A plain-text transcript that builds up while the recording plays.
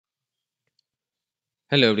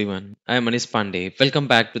Hello everyone, I am Manish Pandey. Welcome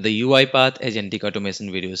back to the UiPath Agentic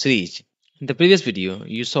Automation video series. In the previous video,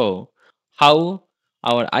 you saw how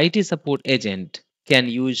our IT support agent can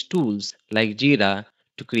use tools like Jira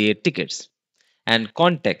to create tickets and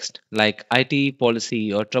context like IT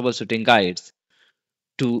policy or troubleshooting guides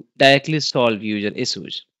to directly solve user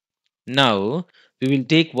issues. Now, we will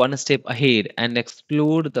take one step ahead and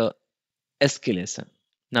explore the escalation.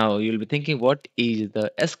 Now, you'll be thinking, what is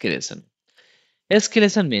the escalation?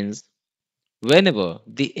 Escalation means whenever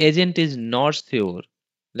the agent is not sure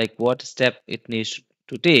like what step it needs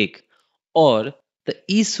to take or the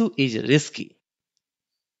issue is risky,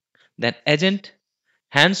 then agent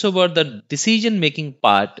hands over the decision making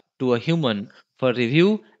part to a human for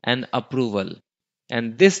review and approval.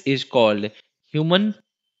 And this is called human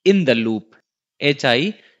in the loop,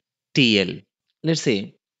 HITL. Let's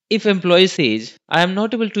say if employee says I am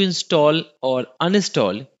not able to install or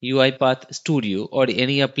uninstall UiPath Studio or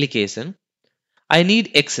any application, I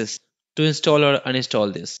need access to install or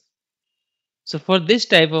uninstall this. So for this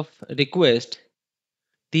type of request,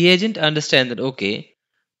 the agent understands that okay,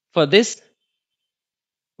 for this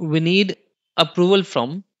we need approval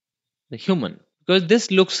from the human because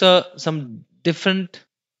this looks some different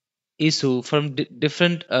issue from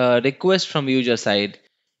different request from user side.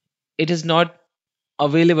 It is not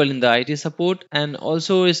available in the IT support, and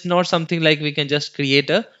also it's not something like we can just create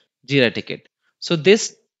a Jira ticket. So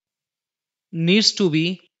this needs to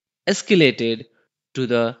be escalated to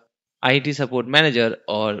the IT support manager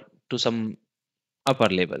or to some upper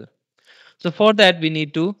level. So for that, we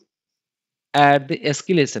need to add the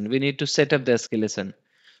escalation. We need to set up the escalation.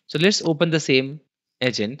 So let's open the same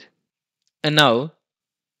agent and now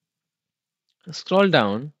scroll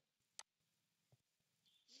down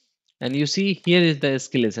and you see here is the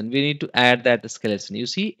escalation. We need to add that escalation. You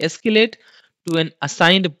see escalate to an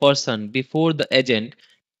assigned person before the agent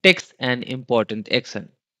takes an important action.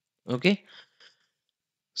 Okay.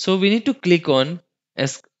 So we need to click on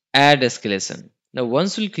add escalation. Now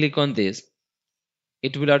once we click on this,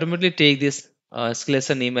 it will automatically take this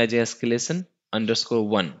escalation name as escalation underscore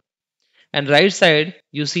one. And right side,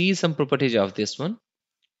 you see some properties of this one.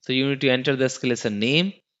 So you need to enter the escalation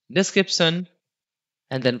name, description,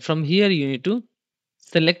 and then from here you need to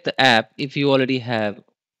select the app if you already have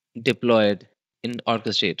deployed in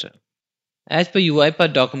Orchestrator. As per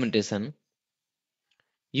UiPath documentation,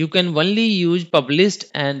 you can only use published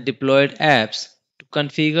and deployed apps to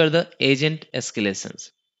configure the agent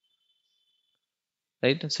escalations.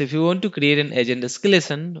 Right? So if you want to create an agent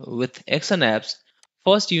escalation with action apps,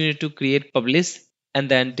 first you need to create publish and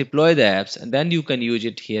then deploy the apps and then you can use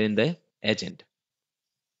it here in the agent.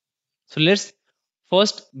 So let's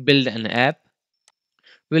first build an app.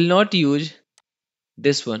 We'll not use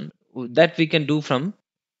this one that we can do from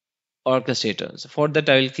orchestrator. So for that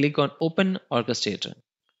I will click on open orchestrator.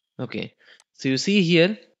 Okay. So you see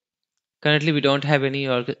here currently we don't have any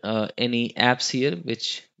apps here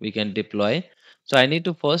which we can deploy. So I need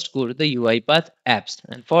to first go to the UiPath apps,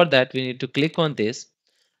 and for that we need to click on this,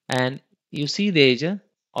 and you see there is a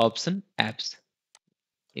option apps.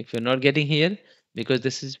 If you're not getting here because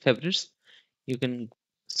this is favorites, you can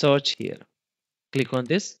search here. Click on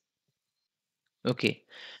this. Okay.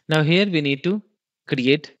 Now here we need to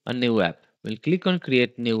create a new app. We'll click on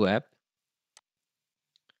create new app.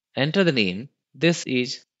 Enter the name. This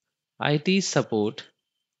is IT support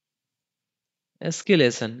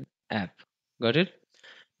escalation app. Got it?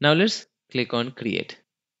 Now let's click on create.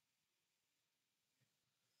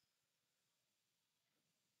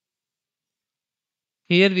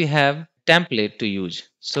 Here we have template to use.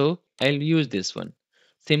 So I'll use this one.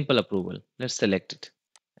 Simple approval. Let's select it.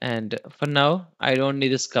 And for now, I don't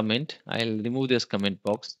need this comment. I'll remove this comment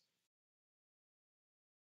box.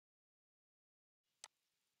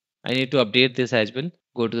 I need to update this as well.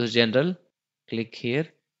 Go to the general, click here,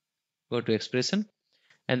 go to expression,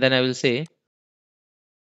 and then I will say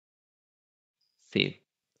save.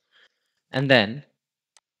 And then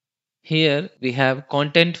here we have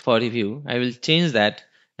content for review. I will change that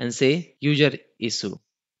and say user issue.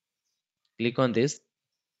 Click on this.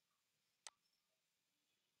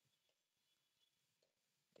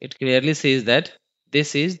 It clearly says that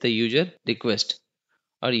this is the user request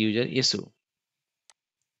or user issue.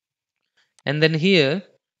 And then here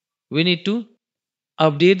we need to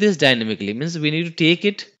update this dynamically, means we need to take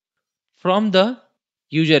it from the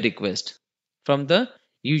user request, from the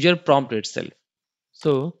user prompt itself.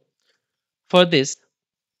 So for this,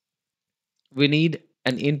 we need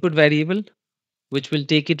an input variable which will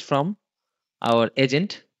take it from our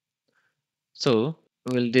agent. So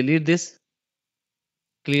we'll delete this,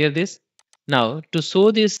 clear this. Now to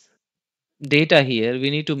show this data here, we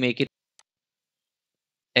need to make it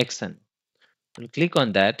action. We'll click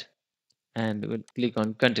on that and we'll click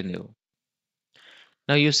on continue.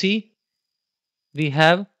 Now you see we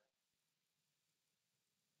have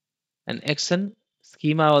an action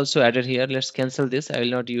schema also added here. Let's cancel this. I will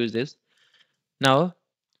not use this. Now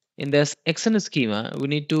in this action schema, we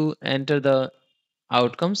need to enter the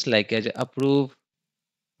outcomes like as approve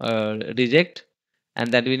or reject,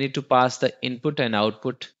 and then we need to pass the input and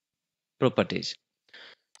output properties.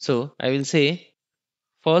 So I will say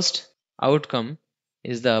first outcome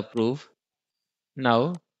is the approve.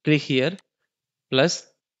 Now click here plus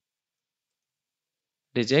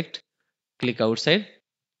reject, click outside.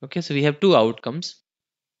 Okay, so we have two outcomes.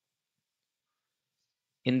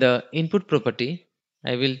 In the input property,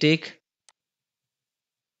 I will take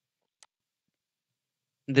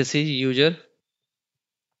this is user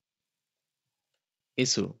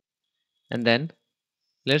issue, and then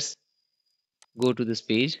let's go to this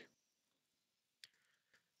page.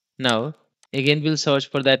 Now again we'll search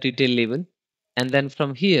for that retail label, and then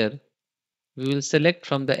from here we will select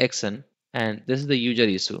from the action, and this is the user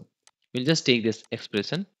issue. We'll just take this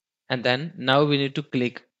expression, and then now we need to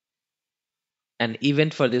click an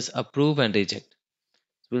event for this approve and reject.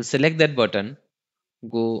 We'll select that button,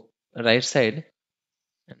 go right side,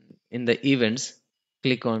 and in the events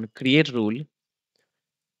click on create rule,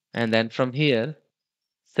 and then from here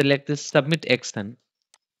select this submit action.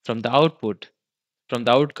 From the output, from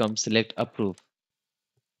the outcome, select approve.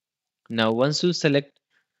 Now once you select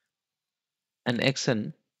an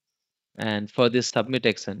action, and for this submit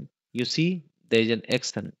action you see there is an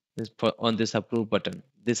action on this approve button,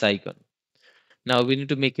 this icon. Now we need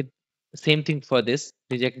to make it same thing for this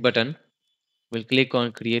reject button. We'll click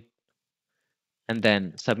on create and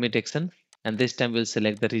then submit action, and this time we'll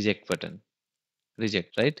select the reject button,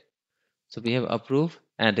 reject, right? So we have approve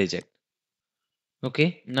and reject.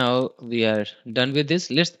 Okay, now we are done with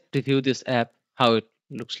this. Let's review this app, how it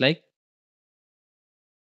looks like.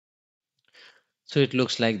 So it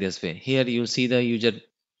looks like this way. Here you see the user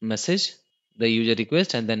message, the user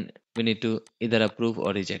request, and then we need to either approve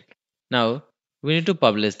or reject. Now we need to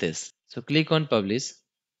publish this. So click on publish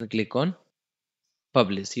and click on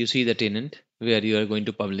publish. You see the tenant where you are going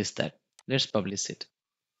to publish that. Let's publish it.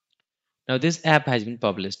 Now this app has been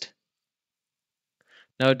published.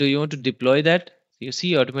 Now do you want to deploy that? You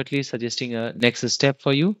see automatically suggesting a next step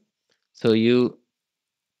for you. So you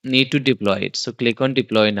need to deploy it. So click on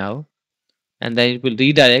deploy now, and then it will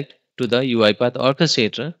redirect to the UiPath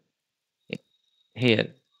orchestrator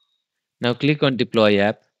here. Now click on deploy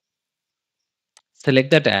app,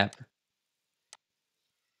 select that app.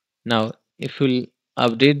 Now if you'll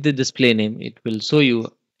update the display name, it will show you,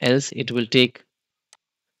 else it will take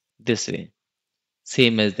this way,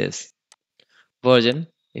 same as this version.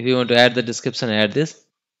 If you want to add the description, add this,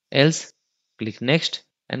 else click next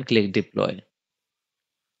and click deploy.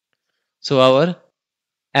 So our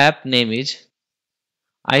app name is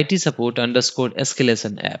IT support underscore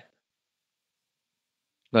escalation app.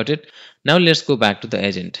 Got it? Now let's go back to the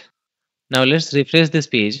agent. Now let's refresh this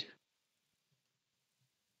page.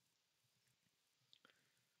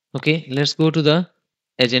 Okay, let's go to the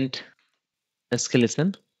agent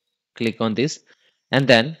escalation. Click on this, and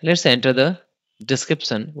then let's enter the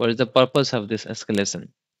description. What is the purpose of this escalation?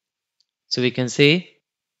 So we can say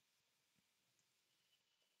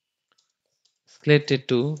escalate it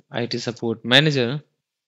to IT support manager.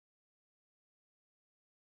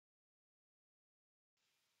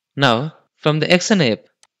 Now from the action app,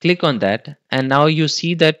 click on that, and now you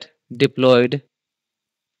see that deployed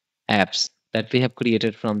apps that we have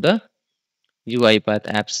created from the UiPath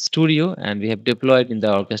Apps Studio, and we have deployed in the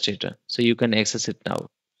orchestrator. So you can access it now.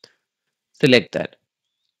 Select that.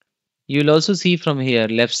 You will also see from here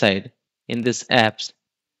left side in this apps,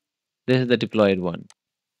 this is the deployed one.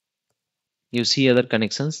 You see other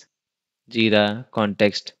connections, Jira,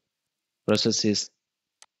 context, processes.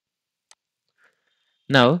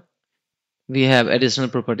 Now we have additional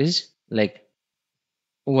properties like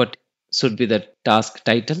what should be the task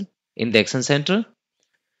title in the action center.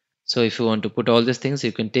 So if you want to put all these things,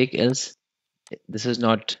 you can take, else this is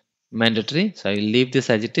not mandatory. So I will leave this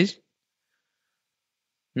as it is.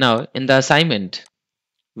 Now in the assignment,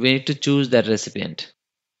 we need to choose that recipient.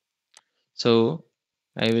 So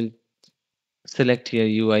I will select here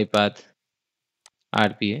UiPath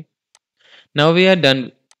RPA. Now we are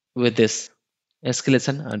done with this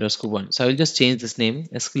escalation underscore one. So I will just change this name,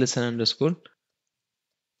 escalation underscore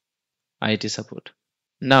IT support.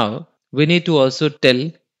 Now we need to also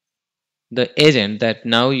tell the agent that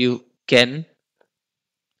now you can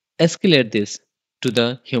escalate this to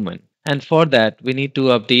the human. And for that we need to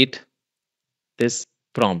update this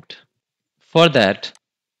prompt. For that,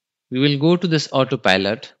 we will go to this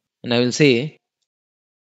autopilot and I will say,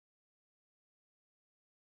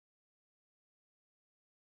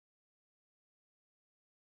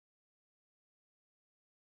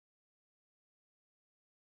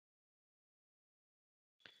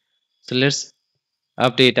 so let's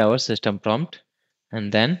update our system prompt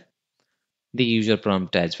and then the user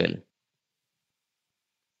prompt as well.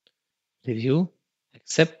 Review,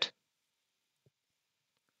 accept,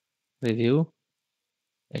 review,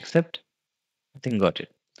 accept. I think got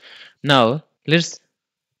it. Now let's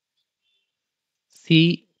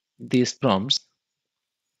see these prompts.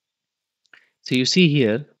 So you see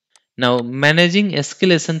here, now managing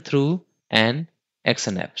escalation through an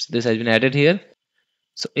action apps. This has been added here.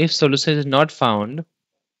 So if solution is not found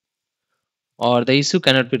or the issue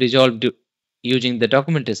cannot be resolved using the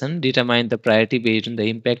documentation, determine the priority based on the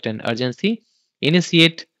impact and urgency,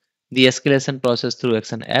 initiate the escalation process through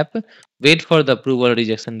action app, wait for the approval or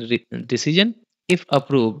rejection decision. If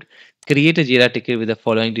approved, create a Jira ticket with the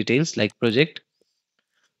following details like project,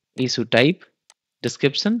 issue type,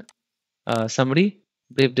 description, summary,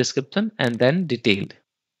 brief description, and then detailed.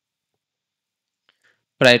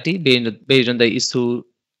 Priority based on the issue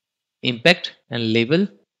impact and label.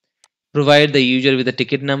 Provide the user with a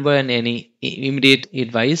ticket number and any immediate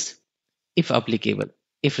advice if applicable.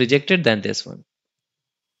 If rejected, then this one.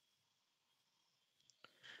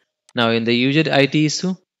 Now in the user IT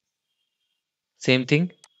issue, same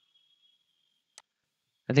thing.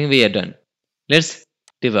 I think we are done. Let's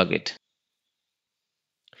debug it.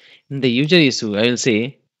 In the user issue, I will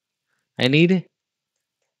say I need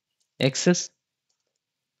access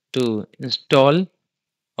to install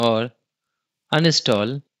or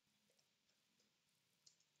uninstall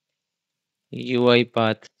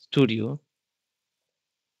UiPath Studio.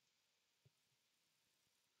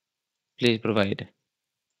 Please provide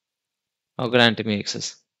or grant me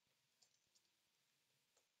access.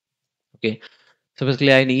 Okay, so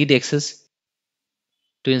basically I need access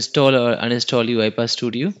to install or uninstall UiPath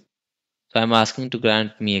Studio. So I'm asking to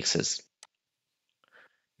grant me access.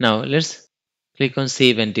 Now let's click on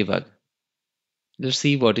save and debug. Let's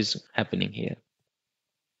see what is happening here.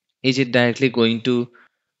 Is it directly going to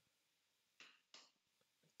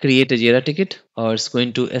create a Jira ticket or it's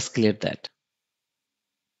going to escalate that?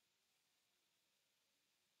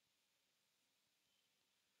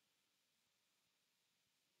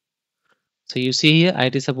 So you see here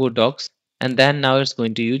IT support docs and then now it's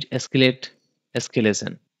going to use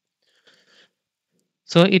escalation.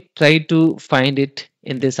 So it tried to find it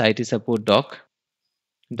in this IT support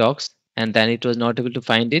docs and then it was not able to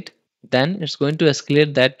find it. Then it's going to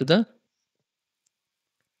escalate that to the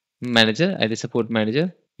manager, IT support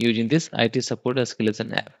manager using this IT support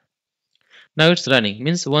escalation app. Now it's running,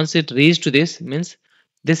 means once it reaches to this, means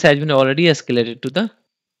this has been already escalated to the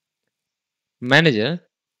manager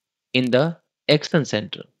in the action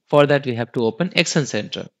center. For that we have to open action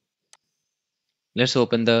center. Let's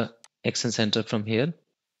open the action center from here.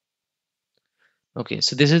 Okay,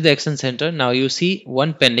 so this is the action center. Now you see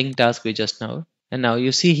one pending task we just now, and now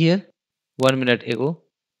you see here 1 minute ago,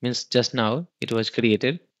 means just now it was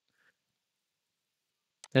created.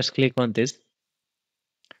 Let's click on this.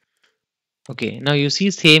 Okay, now you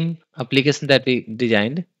see same application that we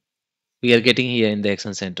designed, we are getting here in the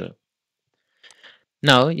action center.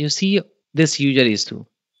 Now you see this user issue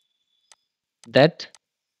that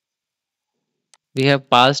we have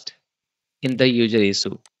passed in the user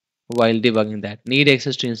issue while debugging that. Need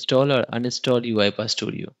access to install or uninstall UiPath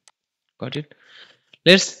Studio. Got it?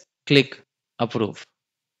 Let's click approve.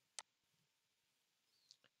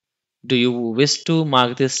 Do you wish to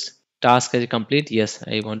mark this task as complete? Yes,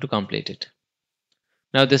 I want to complete it.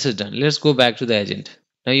 Now this is done. Let's go back to the agent.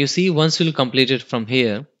 Now you see once we'll complete it from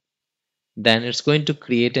here, then it's going to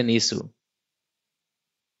create an issue.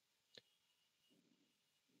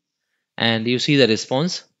 And you see the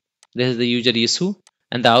response. This is the user issue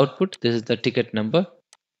and the output. This is the ticket number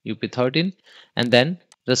UP13 and then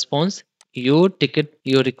response. Your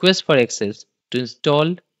request for access to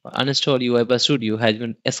install or uninstall UiPath Studio has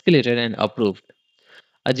been escalated and approved.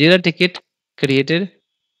 A Jira ticket created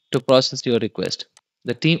to process your request.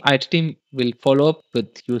 The IT team will follow up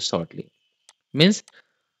with you shortly. Means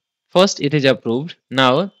first it is approved.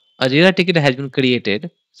 Now a Jira ticket has been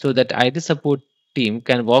created so that IT support team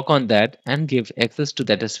can work on that and give access to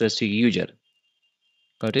that specific user.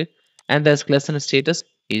 Got it? And the escalation status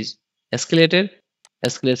is escalated.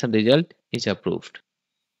 Escalation result is approved.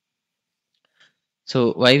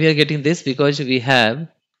 So why we are getting this? Because we have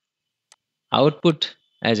output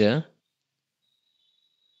as a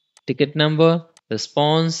ticket number,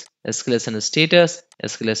 response, escalation status,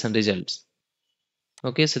 escalation results.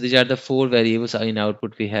 Okay, so these are the four variables in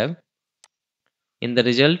output we have. In the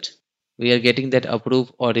result, we are getting that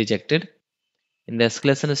approved or rejected. In the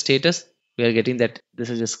escalation status, we are getting that this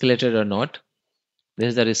is escalated or not. This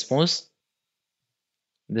is the response.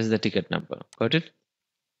 This is the ticket number. Got it?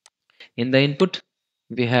 In the input,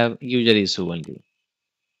 we have user issue only.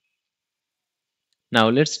 Now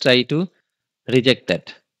let's try to reject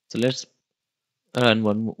that. So let's run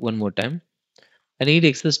one more time. I need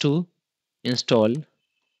access to install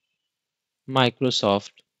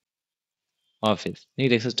Microsoft Office.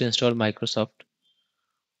 Need access to install Microsoft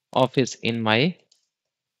Office in my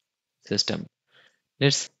system.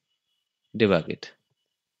 Let's debug it.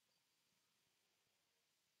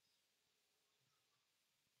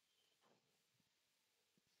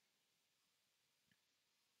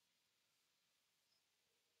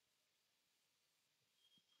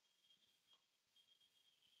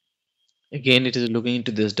 Again, it is looking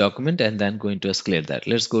into this document and then going to escalate that.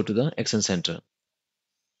 Let's go to the Action Center.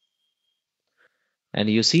 And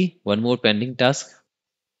you see one more pending task,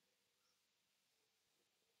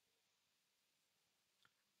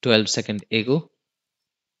 12-second ago.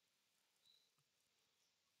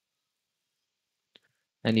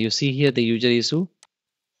 And you see here the user issue,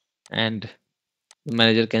 and the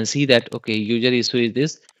manager can see that, okay, user issue is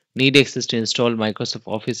this, need access to install Microsoft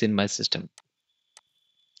Office in my system.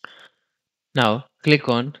 Now click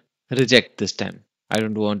on reject this time. I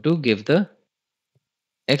don't want to give the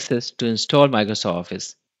access to install Microsoft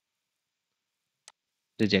Office.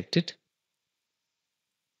 Reject it.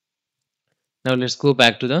 Now let's go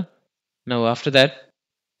back to the, now after that,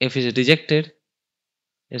 if it is rejected,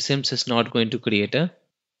 it seems it's not going to create a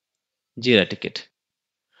Jira ticket.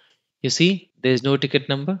 You see, there is no ticket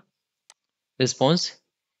number. Response,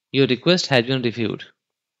 your request has been reviewed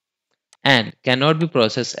and cannot be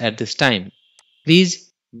processed at this time.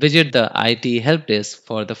 Please visit the IT help desk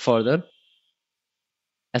for the further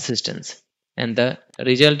assistance. And the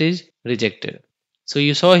result is rejected. So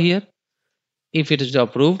you saw here, if it is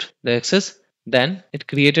approved, the access, then it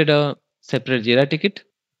created a separate Jira ticket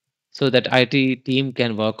so that IT team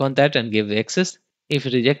can work on that and give the access. If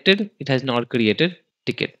rejected, it has not created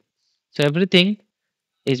ticket. So everything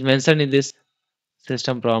is mentioned in this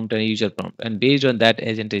system prompt and user prompt, and based on that,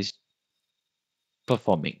 agent is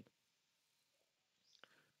performing.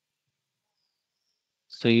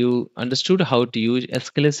 So you understood how to use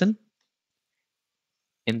escalation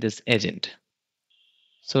in this agent.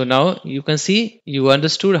 So now you can see you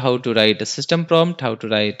understood how to write a system prompt, how to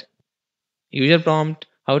write user prompt,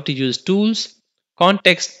 how to use tools,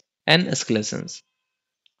 context, and escalations.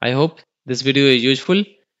 I hope this video is useful.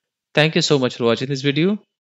 Thank you so much for watching this video.